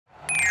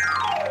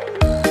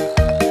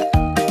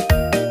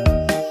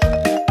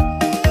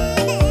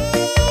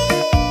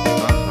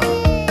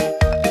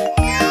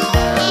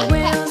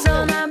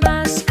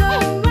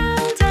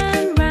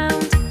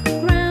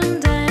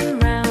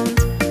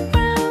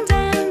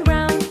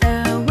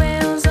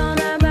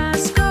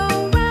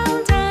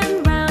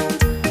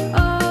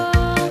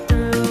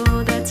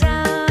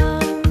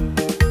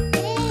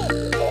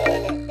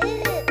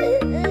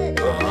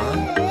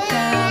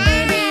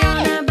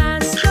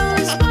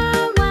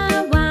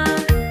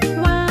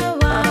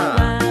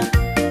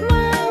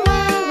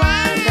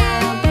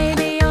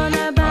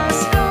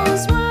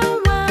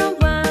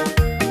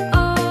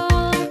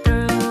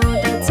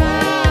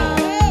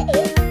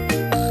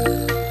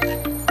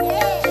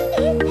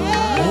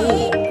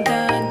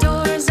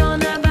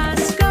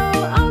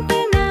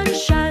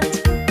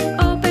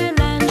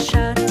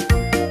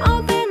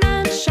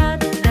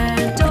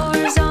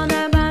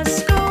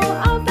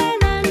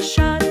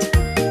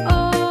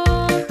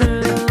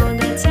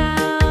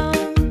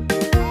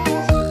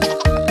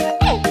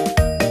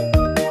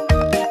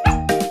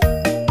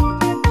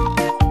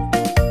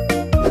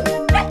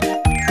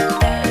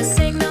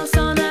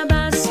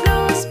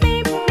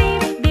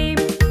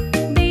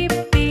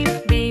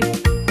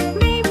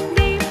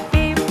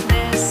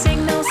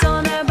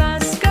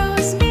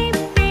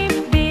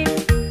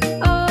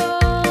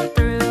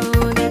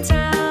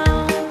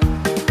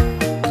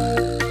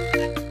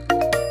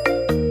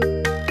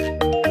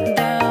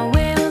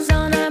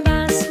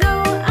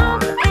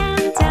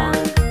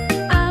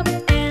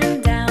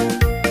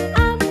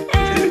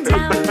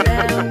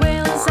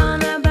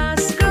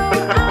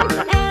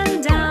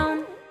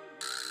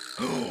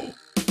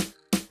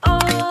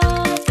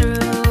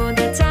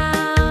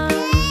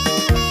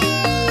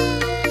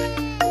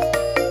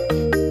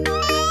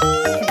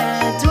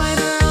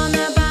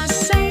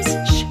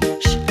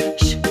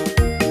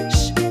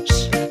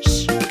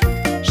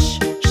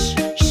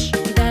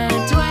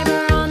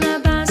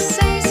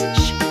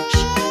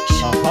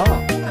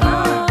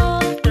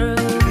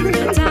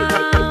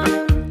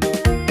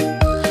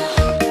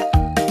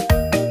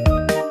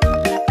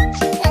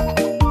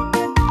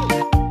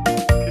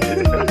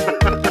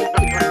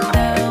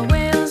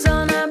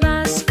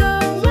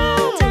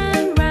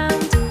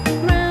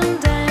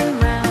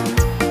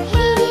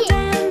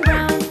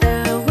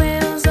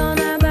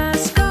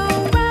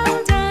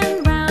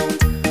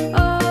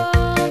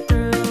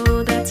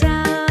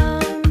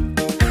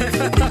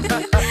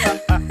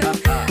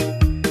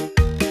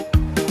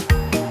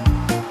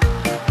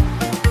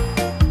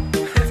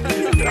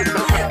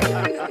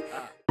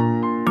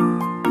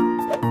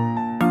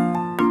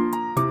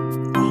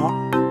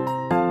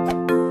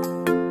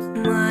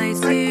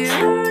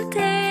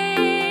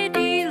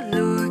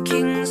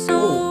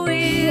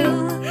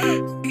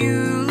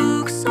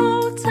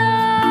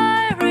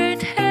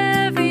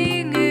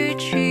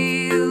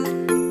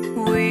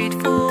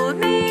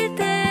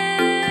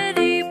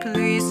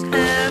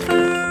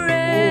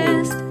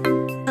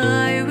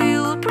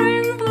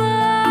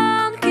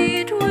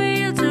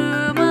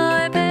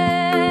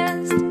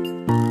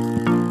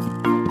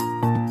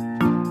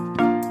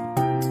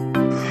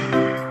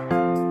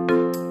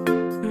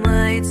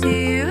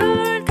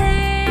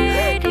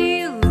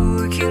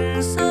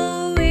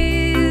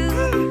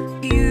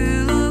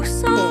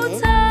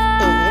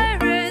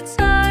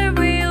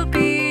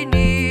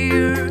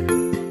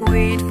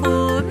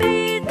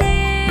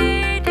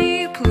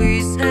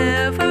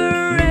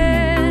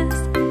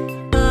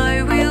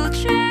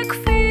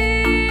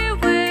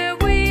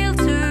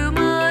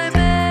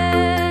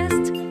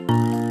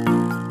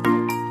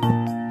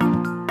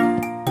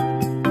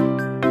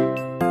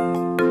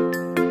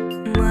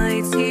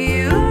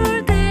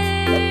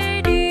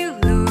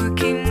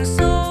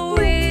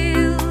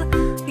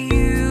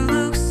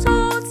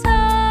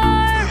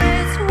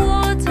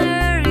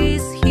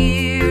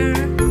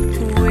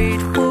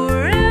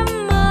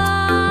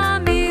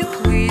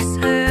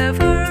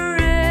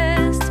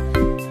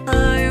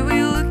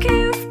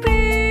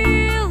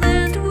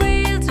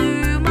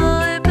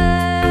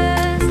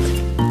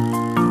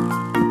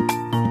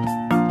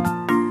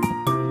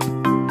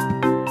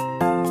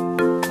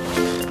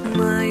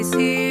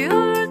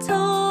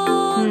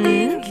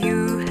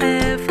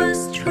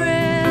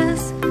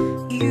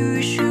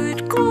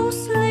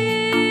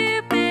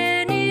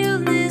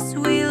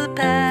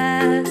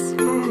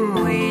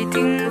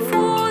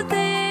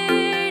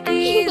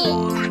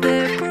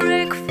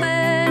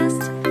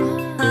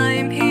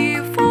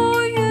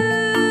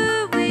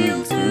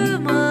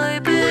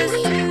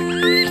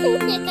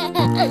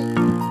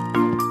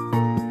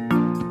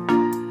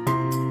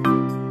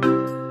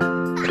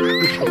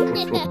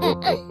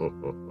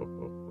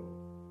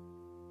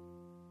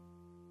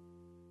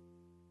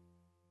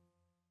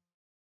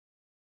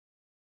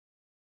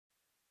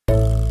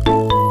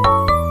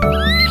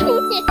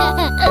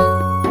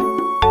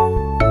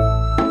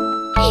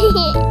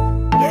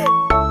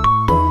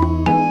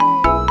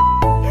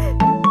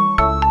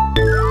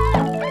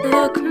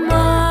Look,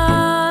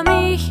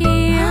 mommy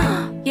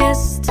here.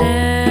 Yes,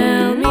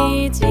 tell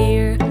me,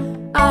 dear.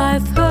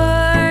 I've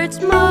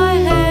hurt my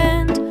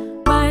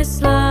hand by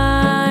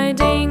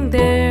sliding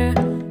there.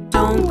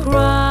 Don't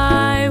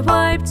cry,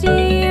 wipe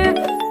tear.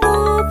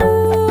 Boo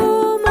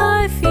boo,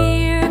 my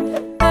fear.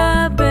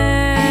 A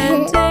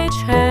bandage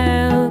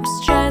helps,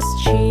 just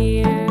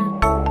cheer.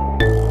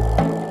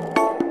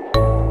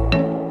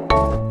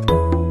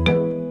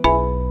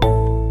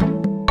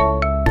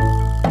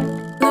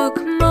 Look,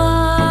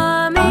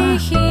 mommy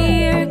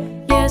here.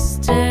 Yes,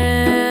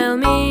 tell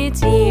me,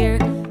 dear.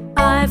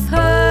 I've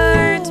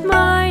hurt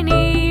my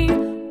knee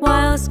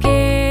while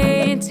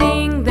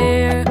skating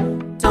there.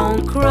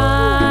 Don't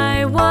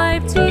cry,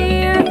 wipe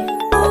tear.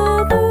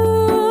 Boo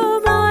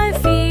boo, my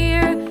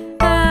fear.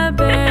 A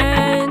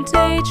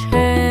bandage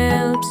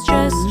helps,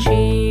 just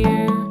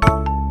cheer.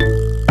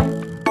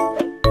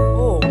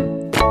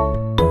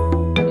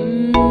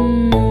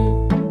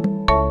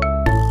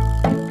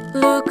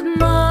 Look,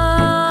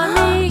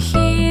 mommy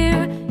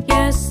here.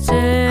 Yes,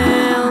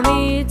 tell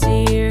me,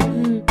 dear.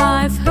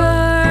 I've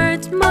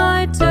hurt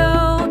my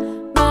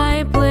toe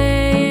by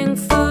playing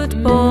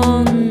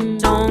football.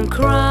 Don't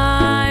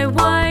cry,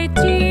 white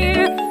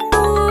dear.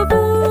 Boo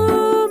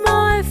boo,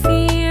 my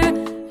fear.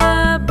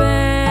 A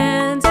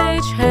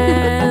bandage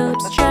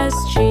helps, just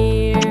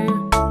cheer.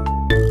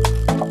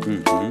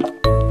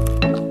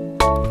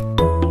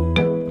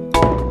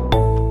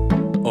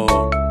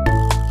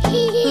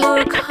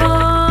 Look,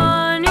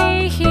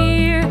 honey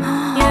here.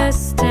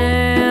 Yes,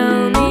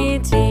 tell me,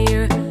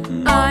 dear.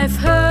 I've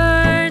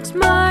hurt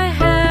my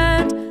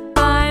head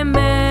by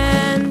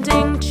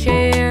mending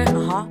chair.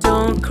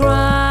 Don't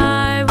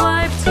cry,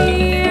 wipe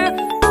tear.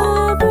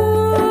 Boo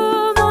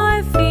boo,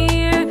 my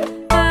fear.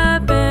 A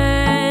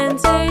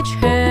bandage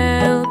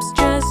helps,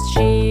 just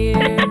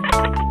cheer.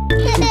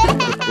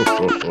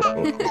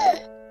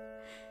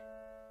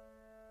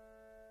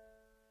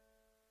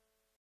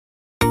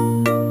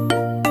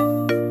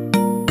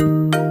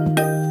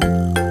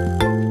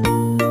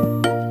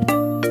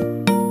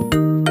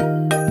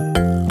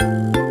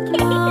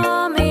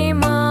 Mommy,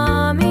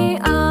 mommy,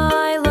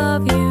 I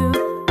love you.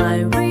 I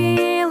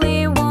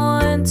really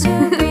want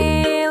to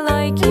be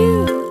like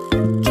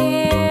you.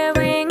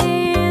 Caring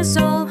is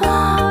all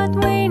what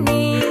we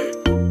need.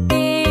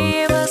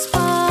 Give us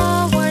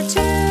power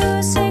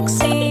to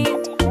succeed.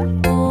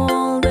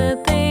 All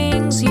the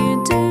things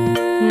you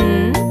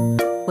do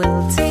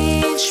will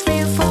teach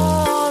me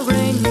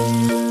foreign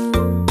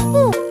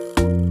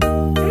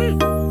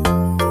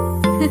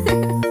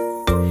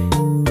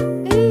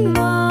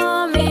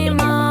Mommy,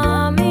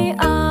 mommy,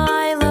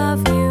 I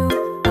love you.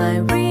 I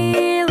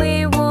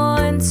really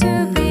want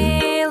to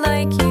be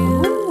like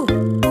you.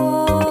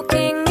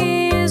 Cooking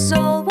is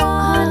all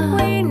what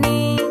we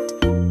need.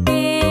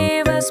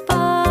 Give us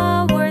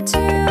power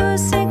to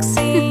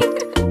succeed.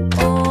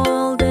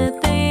 All the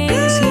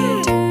things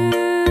you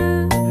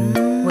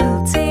do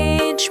will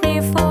teach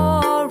me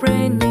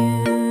foreign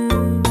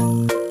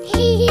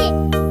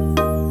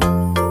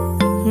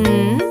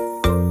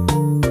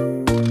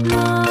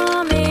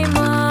Mommy,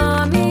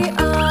 mommy,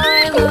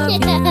 I love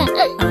you.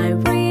 I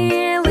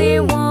really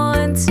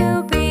want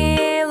to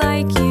be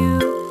like you.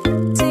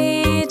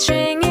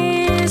 Teaching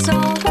is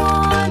all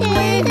what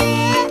we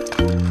need.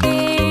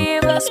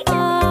 Give us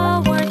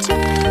power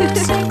to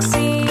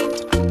succeed.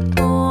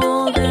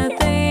 All the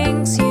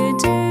things you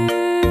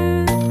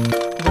do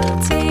will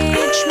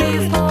teach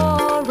me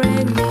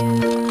foreign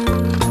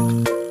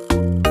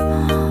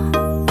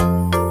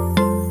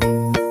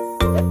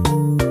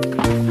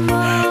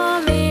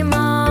Mommy,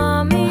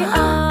 mommy,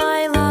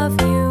 I love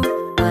you.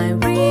 I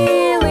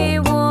really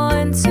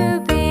want to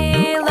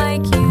be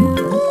like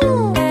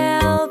you.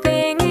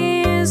 Helping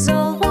is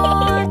all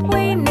what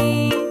we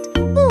need.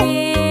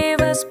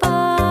 Give us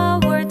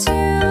power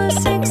to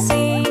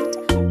succeed.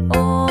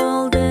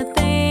 All the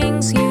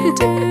things you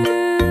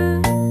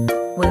do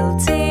will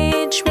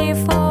teach me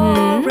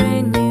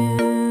foreign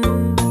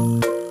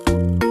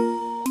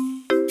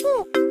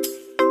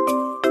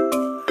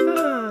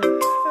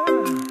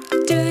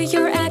Do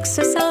your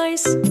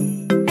exercise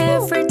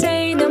every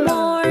day in the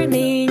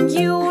morning.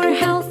 You're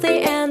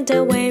healthy and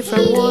away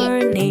from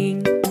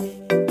warning.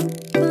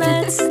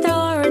 Let's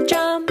start a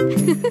jump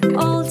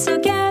all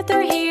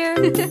together here.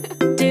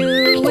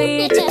 Do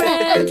it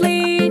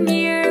friendly,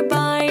 near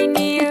by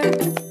near.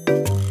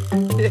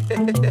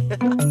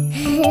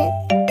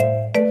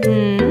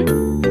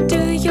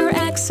 Do your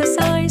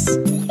exercise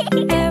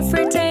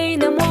every day in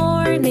the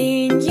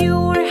morning.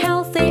 You're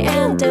healthy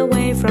and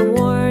away from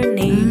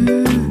warning.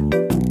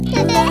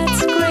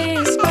 Let's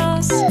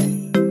crisscross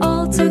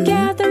all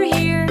together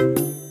here.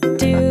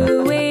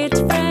 Do it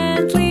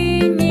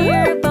friendly,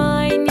 near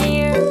by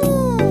near.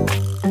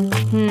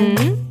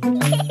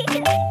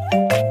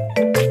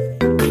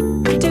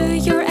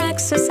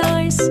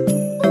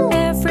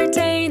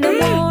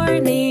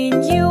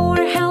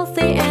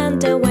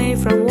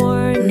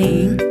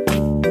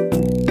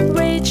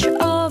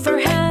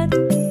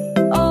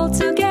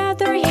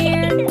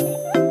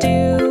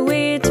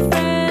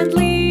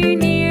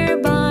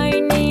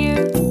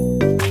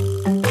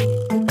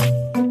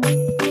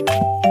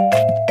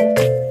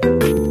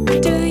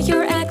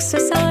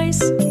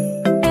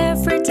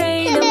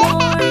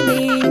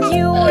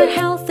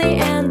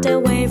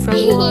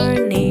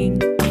 morning.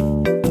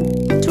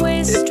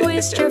 Twist,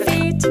 twist your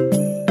feet,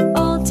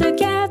 all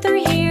together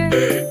here.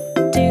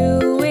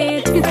 Do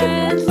it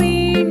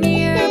friendly,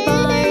 near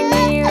by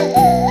near.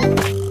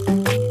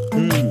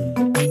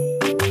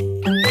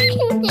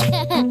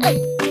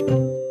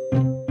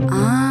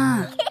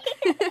 Ah.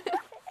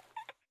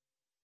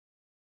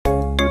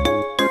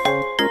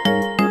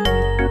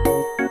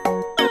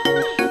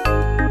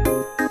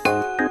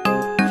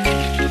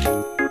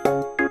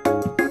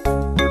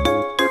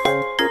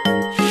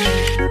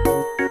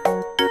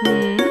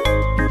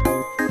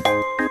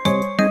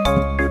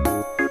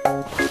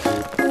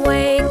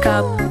 Wake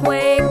up,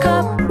 wake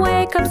up,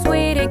 wake up,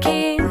 sweetie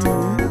kid.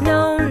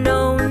 No,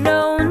 no,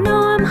 no, no,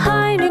 I'm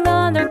hiding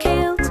under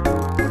kilt.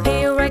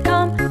 Here I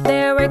come,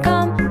 there I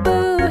come,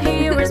 boo,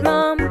 here is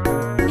mom.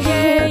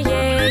 Yeah,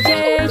 yeah,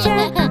 yeah,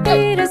 yeah,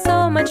 it is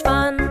so much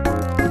fun.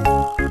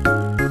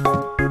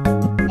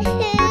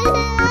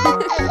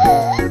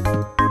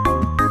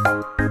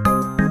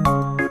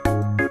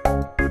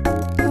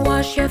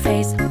 Wash your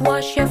face,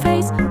 wash your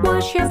face,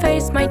 wash your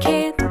face, my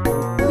kid.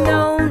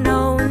 No,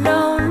 no,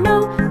 no,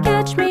 no,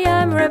 catch me,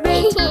 I'm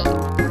rabbit.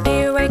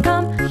 Here I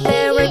come,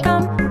 there I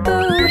come,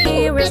 boo,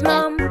 here is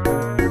mom.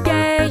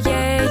 Yeah,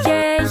 yeah,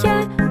 yeah,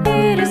 yeah,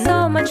 it is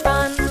so much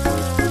fun.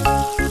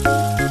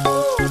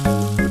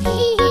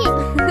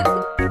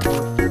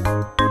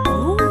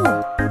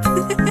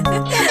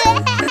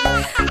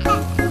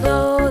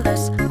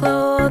 Clothes,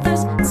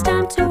 clothes, it's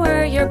time to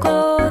wear your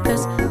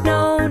clothes.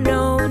 No,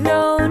 no,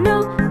 no,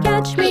 no,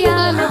 catch me,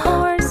 I'm a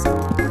horse.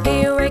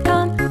 Here I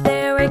come,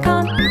 there I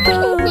come,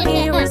 boo,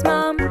 here is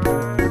mom.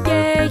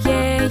 Yeah,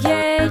 yeah,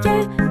 yeah,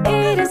 yeah,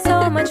 it is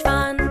so much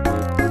fun.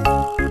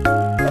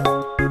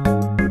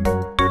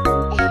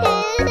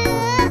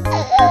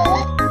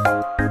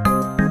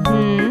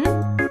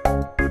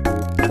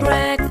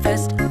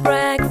 Breakfast,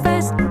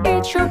 breakfast,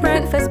 eat your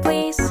breakfast,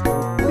 please.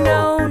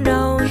 No,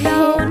 no,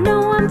 no,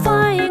 no, I'm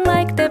flying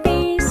like the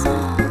bees.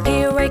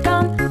 Here I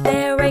come,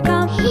 there I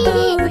come,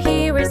 boo,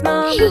 here is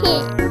mom.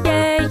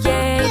 Yeah,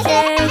 yeah,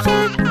 yeah,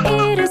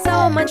 yeah, it is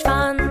so much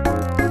fun.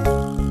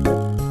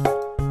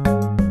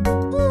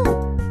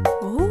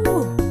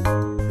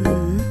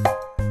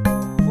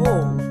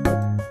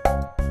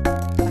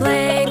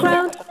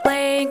 Playground,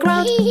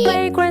 playground,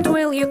 playground,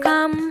 will you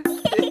come?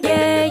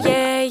 Yeah,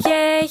 yeah,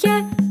 yeah,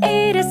 yeah,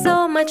 it is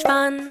so much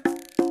fun.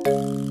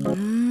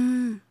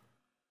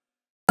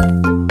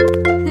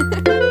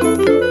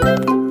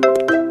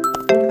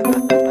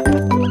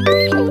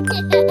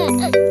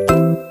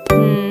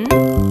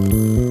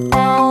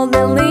 All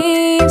the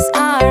leaves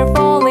are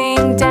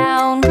falling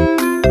down,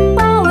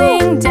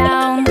 falling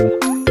down,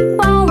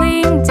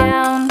 falling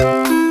down.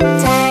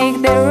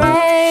 Take the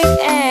rake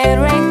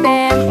and rake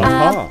them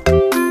up,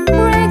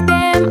 rake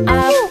them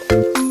up,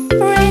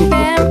 rake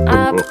them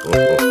up.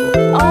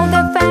 All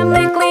the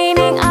family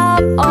cleaning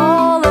up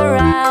all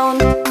around.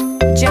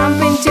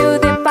 Jump into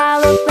the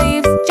pile of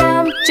leaves,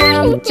 jump,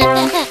 jump,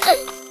 jump.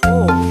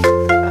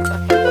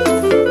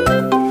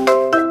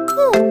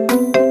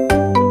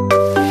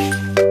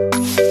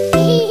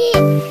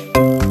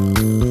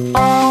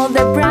 All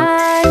the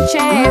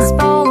branches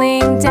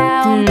falling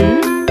down,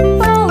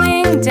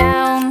 falling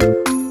down,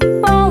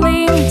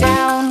 falling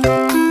down.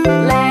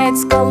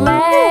 Let's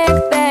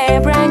collect the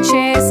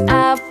branches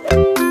up,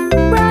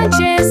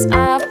 branches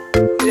up,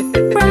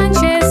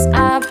 branches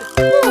up.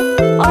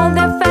 All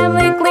the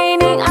family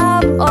cleaning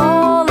up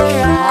all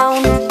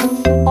around.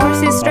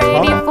 Horses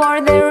ready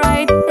for the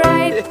ride,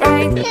 ride,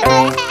 ride,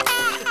 ride.